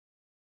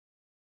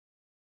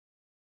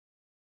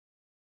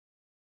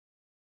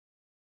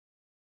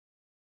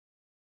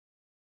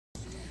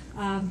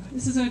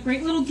This is a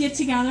great little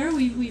get-together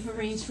we've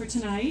arranged for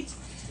tonight.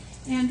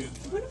 And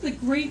one of the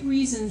great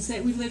reasons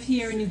that we live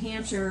here in New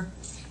Hampshire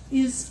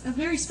is a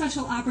very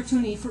special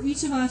opportunity for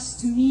each of us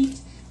to meet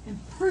and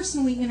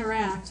personally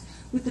interact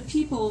with the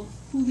people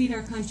who lead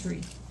our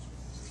country.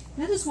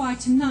 That is why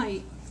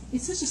tonight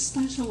is such a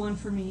special one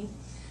for me,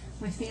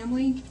 my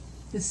family,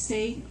 the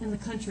state, and the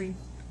country.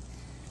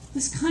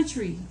 This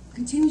country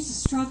continues to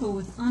struggle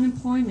with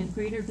unemployment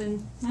greater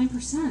than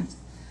 9%.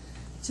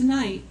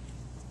 Tonight,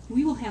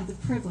 we will have the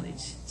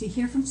privilege to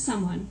hear from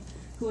someone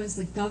who, as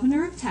the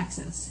governor of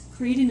Texas,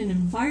 created an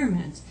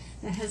environment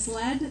that has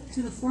led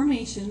to the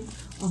formation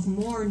of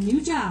more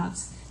new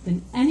jobs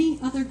than any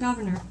other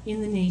governor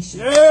in the nation.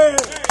 Yeah.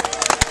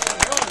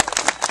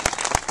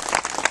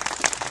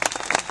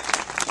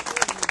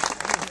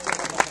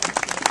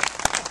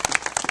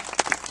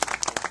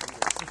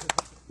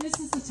 This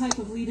is the type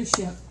of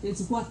leadership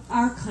is what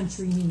our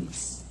country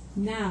needs,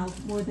 now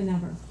more than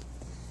ever.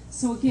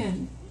 So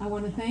again, I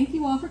want to thank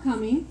you all for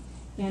coming,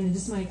 and it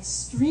is my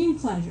extreme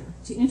pleasure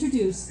to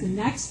introduce the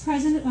next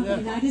President of the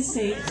United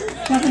States,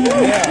 Governor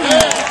Tonite.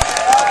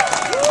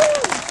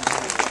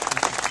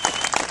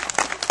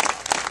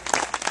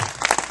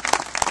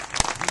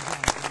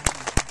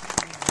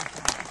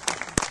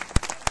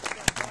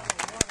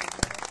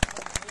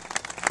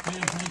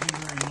 Thank you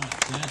very much.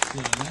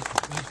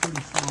 That's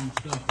pretty strong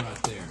stuff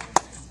right there.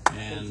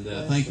 And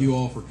thank you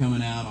all for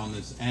coming out on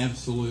this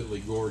absolutely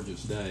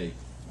gorgeous day.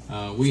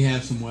 We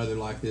have some weather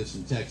like this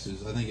in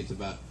Texas. I think it's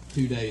about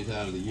 2 days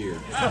out of the year.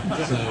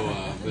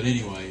 So, but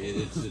anyway,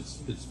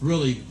 it's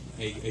really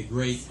a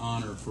great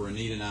honor for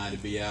Anita and I to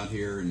be out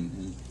here,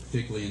 and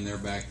particularly in their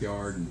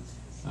backyard,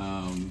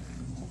 and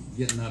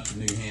getting up to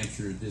New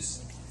Hampshire.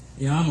 Just,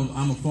 you know,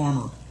 I'm a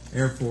former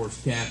Air Force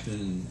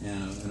captain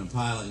and a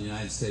pilot in the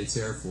United States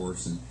Air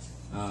Force, and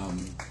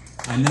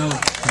I know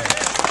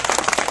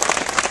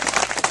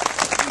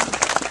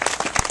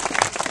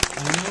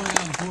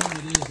how important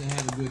it is to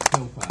have a good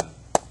co-pilot.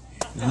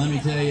 And let me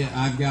tell you,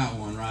 I've got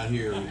one right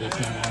here with this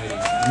young lady.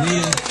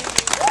 Anita,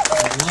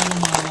 the love of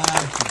my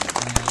life,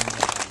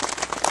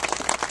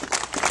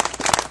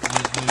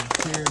 and I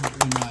shared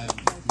in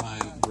my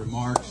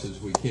remarks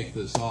as we kicked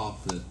this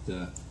off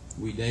that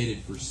we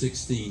dated for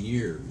 16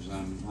 years.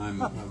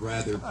 I'm a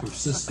rather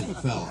persistent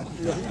fellow,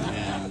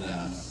 and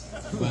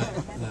but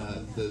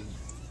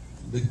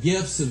the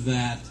gifts of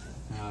that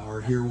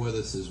are here with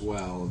us as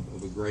well,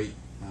 of a great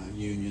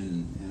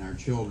union, and our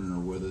children are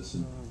with us.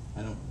 And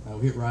I'll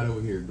hit right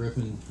over here.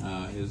 Griffin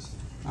is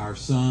our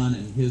son,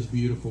 and his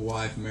beautiful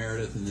wife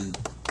Meredith, and then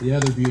the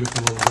other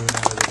beautiful little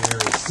brunette over there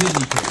is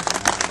Sydney Taylor,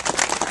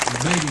 our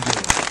baby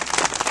girl.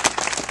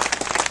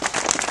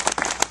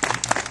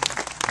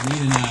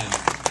 Anita and I,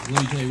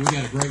 let me tell you, we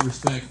got a great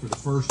respect for the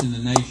first in the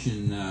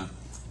nation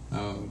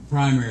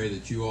primary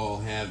that you all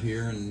have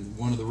here, and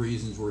one of the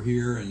reasons we're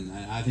here, and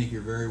I think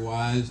you're very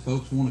wise,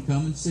 folks want to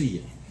come and see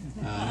you.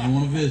 They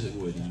want to visit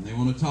with you, and they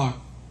want to talk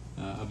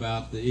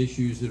about the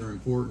issues that are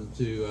important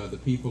to the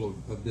people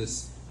of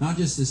this, not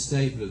just this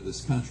state, but of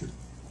this country.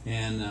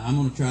 And I'm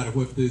going to try to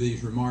whip through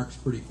these remarks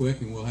pretty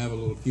quick, and we'll have a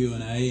little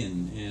Q&A,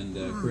 and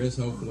Chris,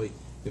 hopefully,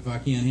 if I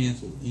can't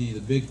answer any of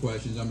the big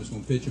questions, I'm just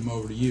going to pitch them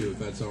over to you, if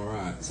that's all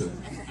right. So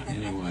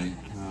anyway,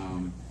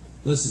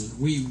 listen,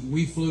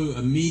 we flew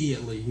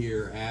immediately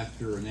here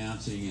after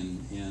announcing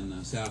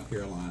in South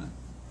Carolina,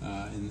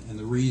 and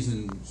the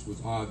reasons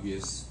was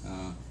obvious.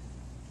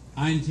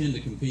 I intend to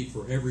compete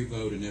for every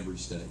vote in every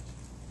state.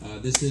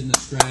 This isn't a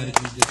strategy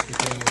just to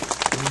go to a few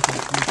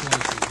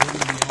places. We're going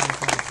to be all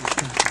across this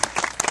country.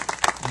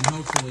 And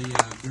hopefully,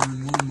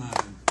 during one of my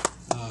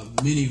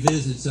many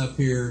visits up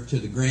here to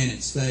the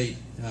Granite State,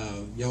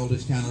 y'all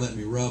just kind of let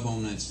me rub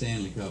on that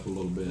Stanley Cup a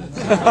little bit.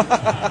 So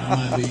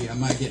I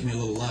might get me a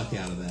little luck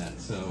out of that.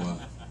 So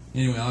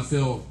anyway, I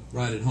feel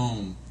right at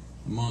home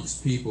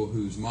amongst people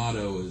whose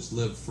motto is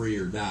live free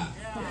or die.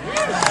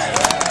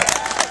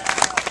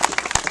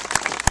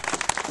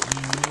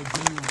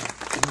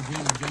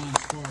 General John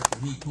Spark,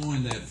 he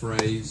coined that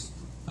phrase,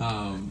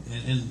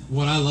 and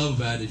what I love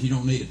about it is you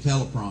don't need a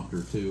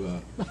teleprompter to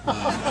use it.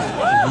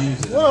 I mean,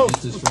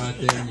 it's just right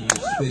there, and you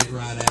just spit it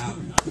right out.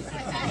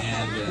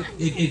 And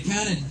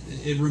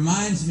it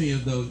reminds me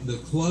of the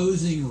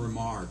closing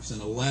remarks in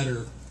a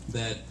letter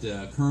that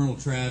Colonel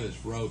Travis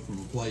wrote from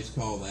a place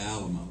called the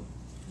Alamo,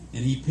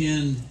 and he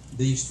penned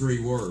these 3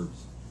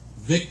 words: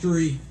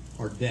 victory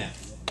or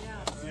death.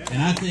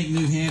 And I think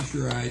New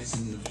Hampshireites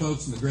and the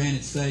folks in the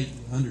Granite State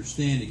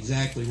understand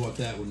exactly what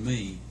that would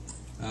mean.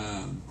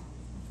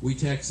 We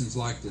Texans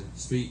like to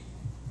speak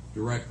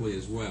directly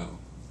as well.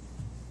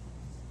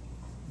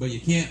 But you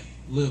can't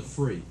live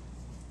free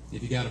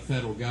if you got a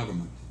federal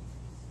government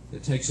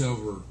that takes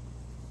over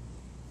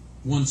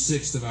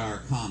 1/6 of our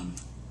economy,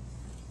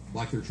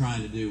 like they're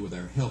trying to do with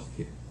our health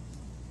care.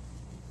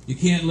 You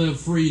can't live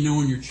free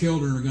knowing your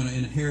children are going to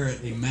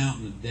inherit a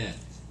mountain of debt.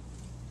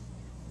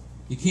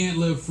 You can't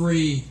live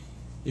free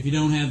if you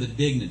don't have the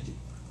dignity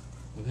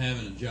of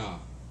having a job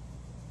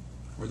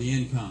or the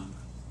income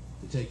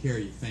to take care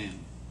of your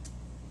family.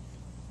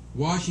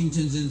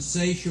 Washington's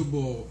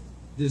insatiable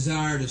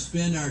desire to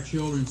spend our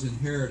children's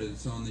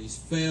inheritance on these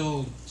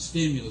failed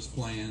stimulus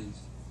plans,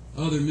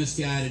 other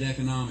misguided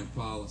economic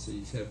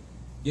policies have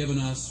given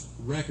us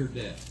record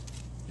debt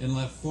and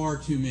left far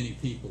too many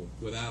people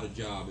without a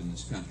job in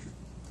this country.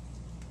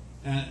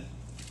 And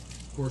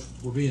of course,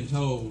 we're being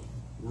told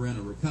we're in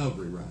a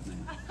recovery right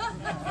now.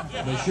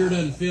 But it sure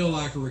doesn't feel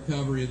like a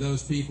recovery of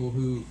those people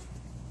who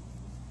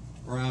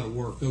are out of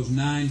work, those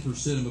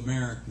 9% of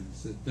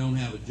Americans that don't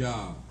have a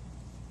job,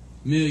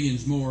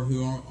 millions more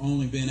who are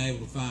only been able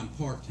to find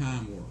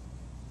part-time work,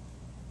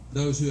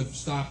 those who have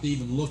stopped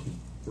even looking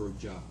for a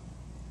job.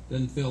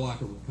 Doesn't feel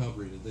like a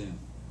recovery to them.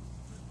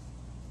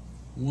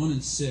 1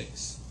 in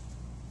 6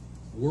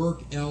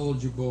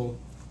 work-eligible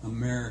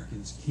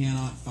Americans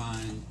cannot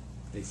find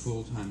a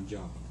full-time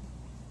job.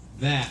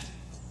 That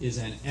is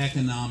an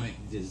economic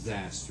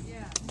disaster.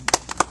 Yeah.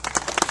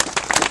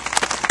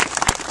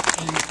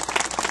 And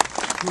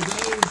for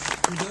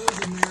those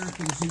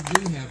Americans who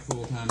do have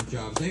full-time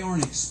jobs, they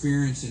aren't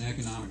experiencing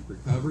economic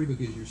recovery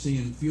because you're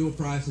seeing fuel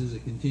prices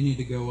that continue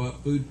to go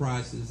up, food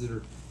prices that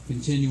are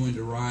continuing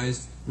to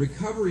rise.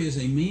 Recovery is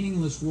a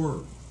meaningless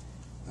word.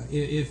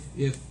 If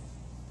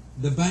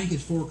the bank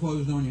is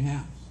foreclosed on your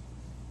house,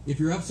 if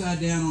you're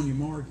upside down on your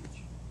mortgage,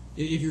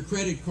 if your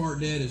credit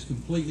card debt is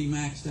completely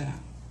maxed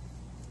out.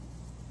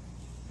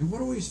 And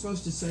what are we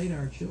supposed to say to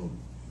our children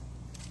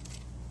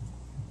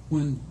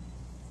when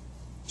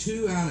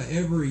 2 out of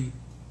every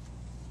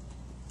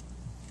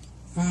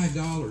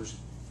 $5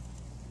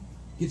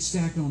 get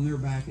stacked on their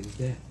back as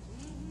debt?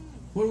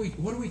 What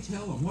do we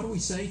tell them? What do we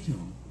say to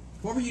them?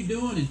 What were you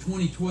doing in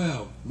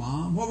 2012,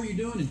 Mom? What were you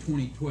doing in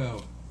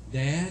 2012,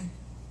 Dad?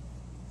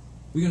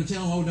 We're going to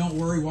tell them, oh, don't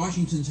worry,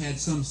 Washington's had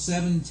some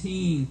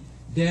 17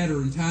 debt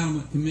or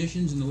entitlement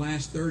commissions in the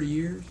last 30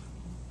 years.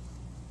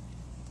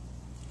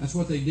 That's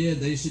what they did.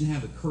 They just didn't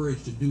have the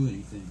courage to do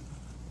anything.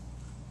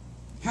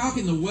 How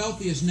can the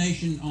wealthiest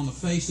nation on the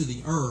face of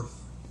the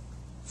earth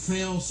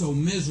fail so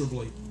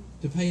miserably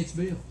to pay its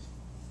bills?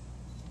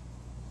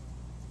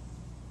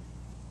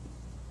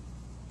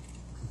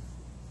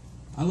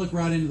 I look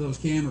right into those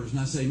cameras and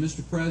I say,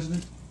 Mr.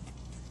 President,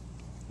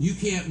 you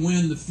can't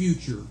win the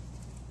future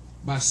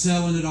by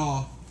selling it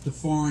off to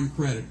foreign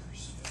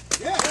creditors.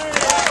 Yeah.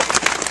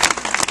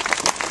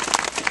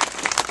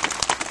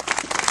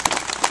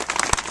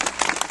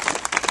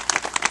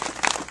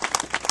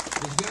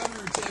 As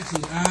governor of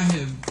Texas, I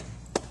have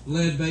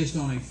led based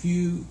on a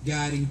few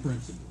guiding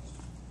principles.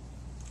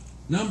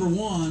 Number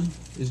 1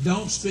 is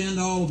don't spend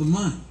all of the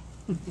money.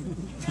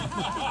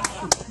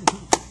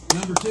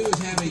 Number 2 is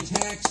have a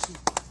tax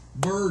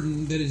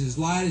burden that is as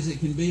light as it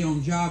can be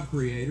on job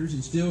creators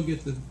and still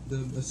get the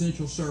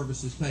essential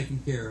services taken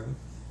care of.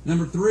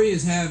 Number 3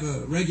 is have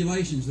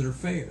regulations that are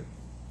fair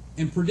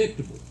and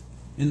predictable.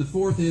 And the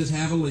 4th is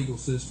have a legal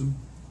system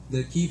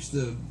that keeps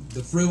the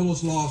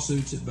frivolous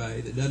lawsuits at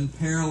bay, that doesn't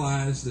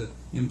paralyze the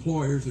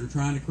employers that are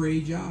trying to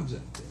create jobs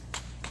out there.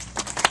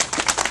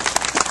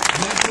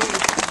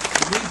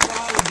 We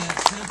followed that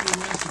simple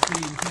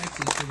recipe in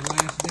Texas for the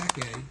last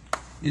decade,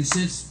 and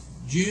since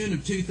June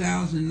of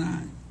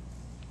 2009,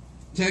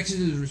 Texas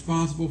is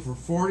responsible for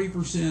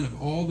 40%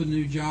 of all the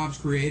new jobs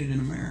created in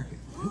America.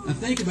 Now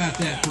think about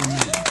that for a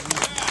minute.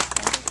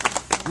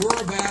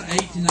 We're about 8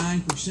 to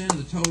 9% of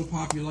the total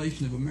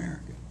population of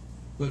America.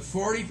 But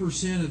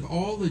 40% of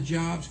all the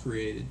jobs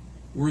created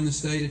were in the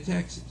state of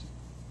Texas.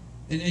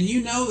 And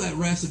you know that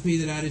recipe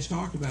that I just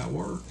talked about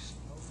works.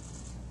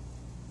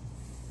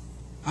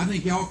 I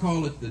think y'all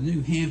call it the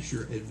New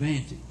Hampshire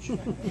advantage.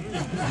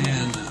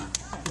 And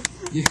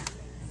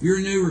your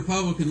new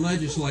Republican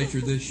legislature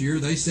this year,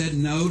 they said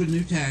no to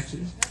new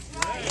taxes.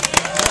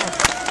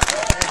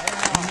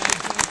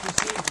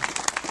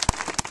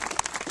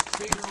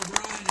 Speaker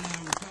O'Brien and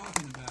I were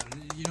talking about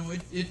it. You know,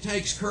 it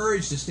takes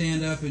courage to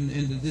stand up and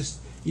to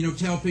just, you know,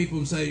 tell people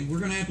and say we're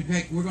going to have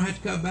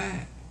to cut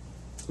back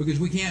because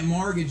we can't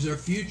mortgage our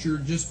future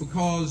just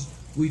because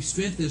we've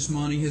spent this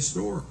money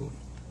historically.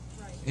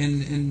 Right.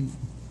 And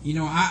you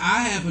know,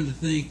 I happen to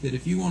think that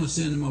if you want to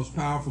send the most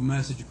powerful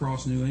message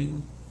across New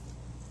England,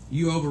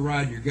 you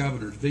override your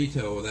governor's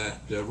veto of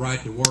that right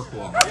to work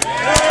law. You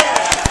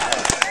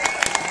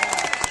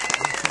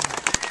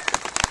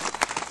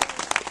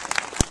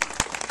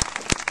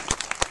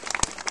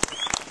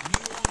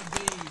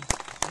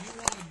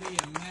want to be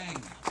a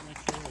magnet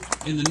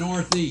in the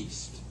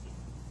Northeast.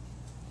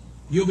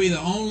 You'll be the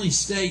only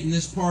state in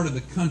this part of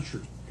the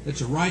country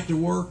that's a right to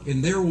work,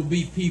 and there will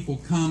be people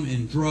come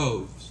in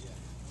droves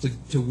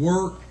to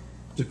work,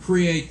 to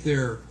create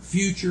their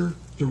future,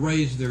 to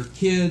raise their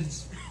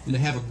kids, and to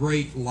have a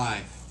great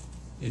life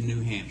in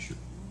New Hampshire.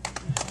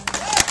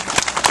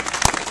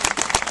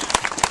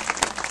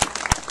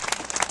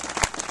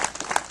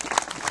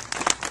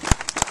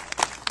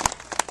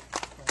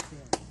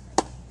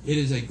 It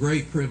is a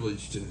great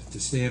privilege to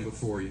stand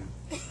before you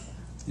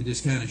and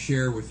just kind of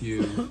share with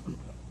you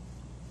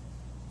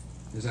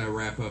as I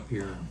wrap up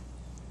here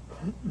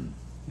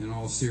in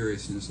all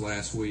seriousness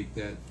last week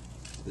that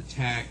the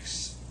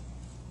tax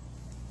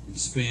and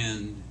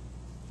spend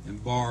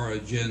and borrow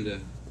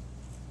agenda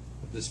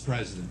of this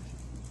president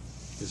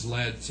has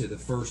led to the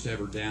first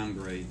ever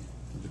downgrade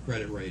of the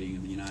credit rating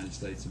of the United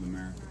States of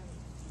America.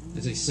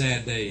 It's a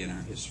sad day in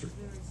our history.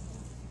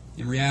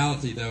 In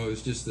reality, though,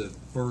 it's just the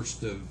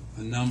first of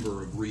a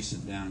number of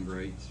recent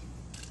downgrades.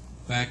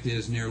 Fact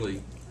is,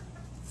 nearly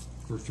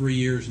for 3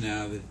 years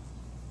now that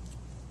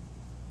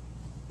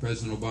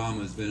President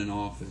Obama has been in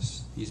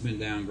office, he's been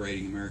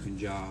downgrading American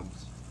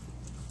jobs.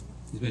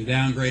 He's been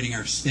downgrading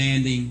our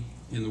standing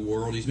in the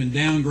world. He's been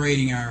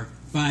downgrading our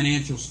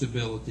financial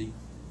stability,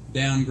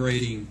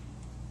 downgrading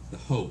the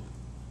hope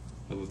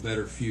of a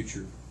better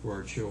future for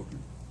our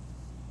children.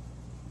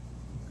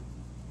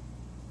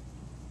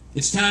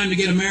 It's time to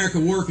get America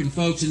working,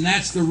 folks, and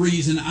that's the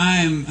reason I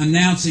am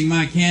announcing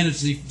my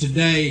candidacy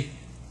today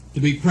to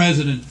be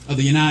President of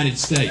the United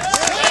States.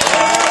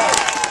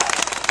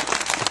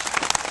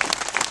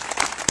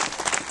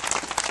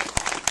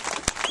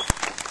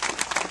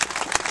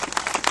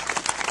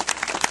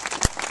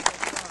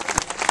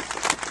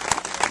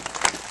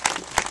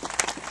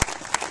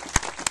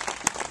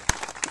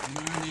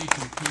 Our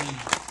nation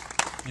cannot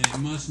and it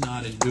must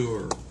not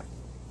endure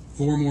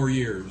 4 more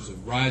years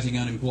of rising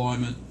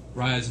unemployment,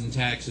 rising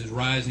taxes,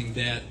 rising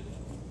debt,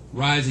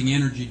 rising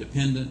energy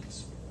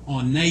dependence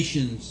on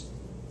nations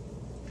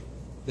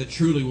that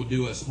truly will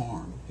do us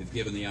harm if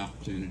given the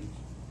opportunity.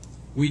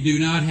 We do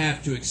not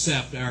have to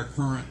accept our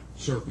current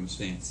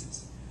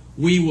circumstances.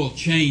 We will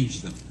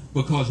change them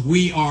because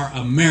we are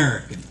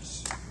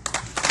Americans.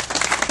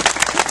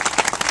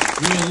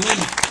 We'll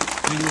limit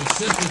and we'll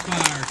simplify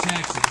our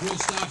taxes. We'll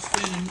stop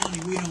spending money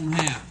we don't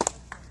have.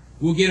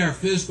 We'll get our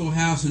fiscal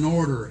house in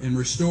order and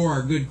restore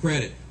our good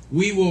credit.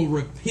 We will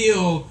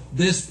repeal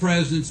this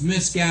president's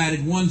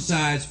misguided,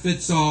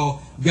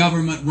 one-size-fits-all,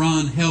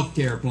 government-run health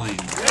care plan.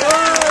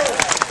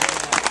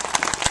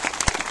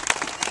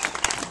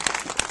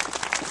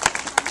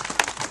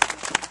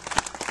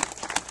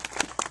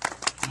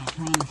 I'll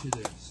promise you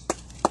this.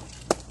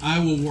 I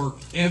will work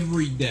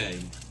every day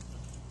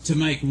to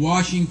make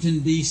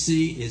Washington,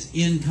 D.C. as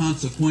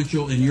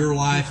inconsequential in your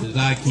life as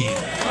I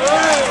can.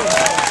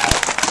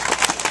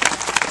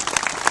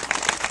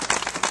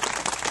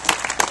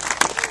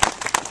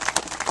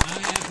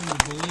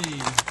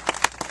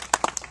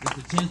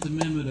 The 10th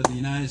Amendment of the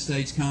United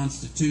States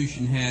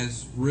Constitution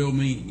has real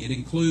meaning. It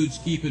includes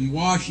keeping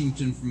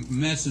Washington from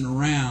messing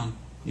around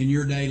in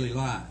your daily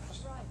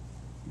lives.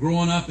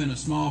 Growing up in a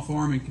small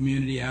farming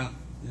community out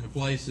in a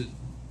place that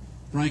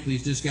frankly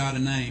has just got a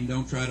name,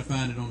 don't try to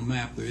find it on the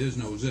map, there is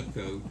no zip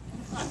code.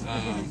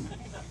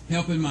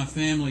 Helping my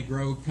family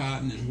grow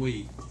cotton and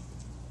wheat.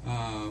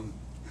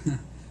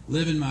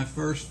 Living my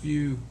first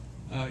few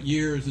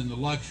years in the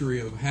luxury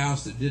of a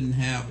house that didn't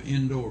have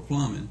indoor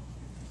plumbing.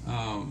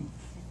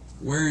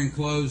 Wearing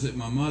clothes that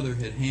my mother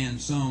had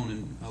hand sewn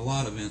in a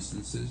lot of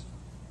instances.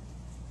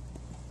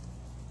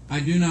 I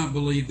do not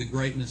believe the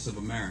greatness of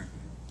America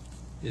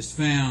is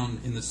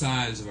found in the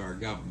size of our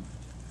government.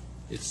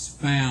 It's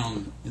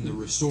found in the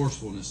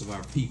resourcefulness of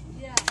our people.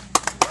 Yeah.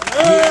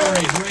 We are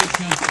a great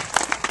country.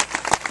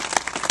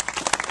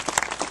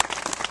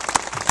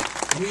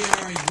 We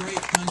are a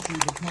great country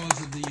because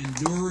of the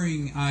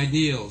enduring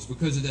ideals,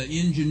 because of the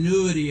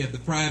ingenuity of the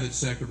private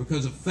sector,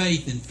 because of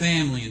faith and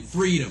family and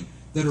freedom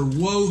that are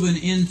woven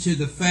into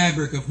the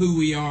fabric of who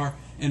we are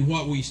and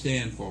what we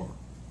stand for.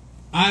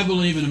 I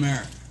believe in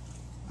America.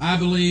 I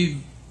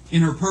believe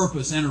in her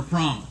purpose and her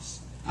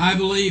promise. I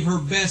believe her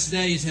best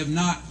days have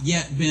not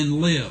yet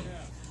been lived.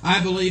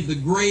 I believe the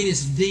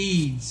greatest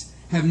deeds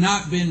have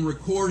not been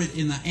recorded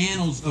in the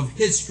annals of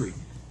history.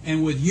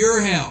 And with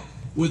your help,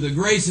 with the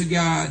grace of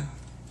God,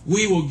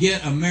 we will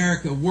get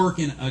America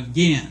working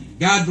again.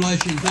 God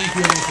bless you and thank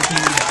you all for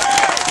coming out.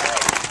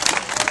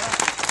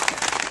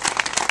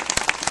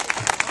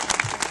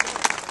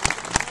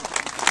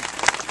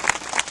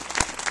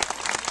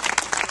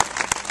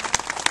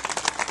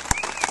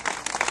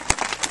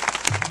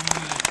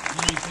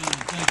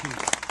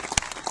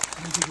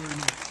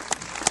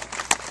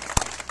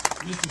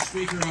 Mr.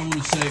 Speaker, I want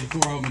to say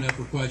before I open it up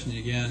for questioning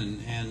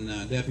again,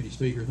 and Deputy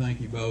Speaker, thank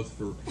you both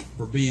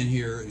for being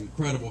here.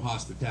 Incredible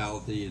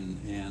hospitality,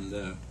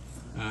 and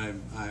I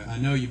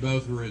know you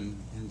both were in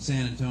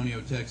San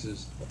Antonio,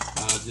 Texas,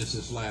 just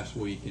this last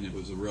week, and it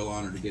was a real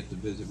honor to get to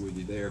visit with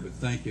you there. But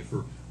thank you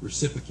for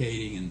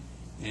reciprocating,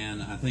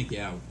 and I think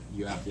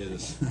you outdid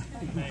us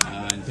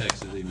in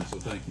Texas even. So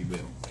thank you,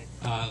 Bill.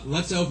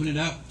 Let's open it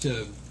up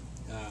to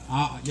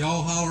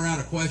y'all holler out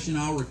a question.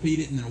 I'll repeat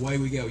it, and then away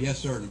we go. Yes,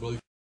 sir. In the blue.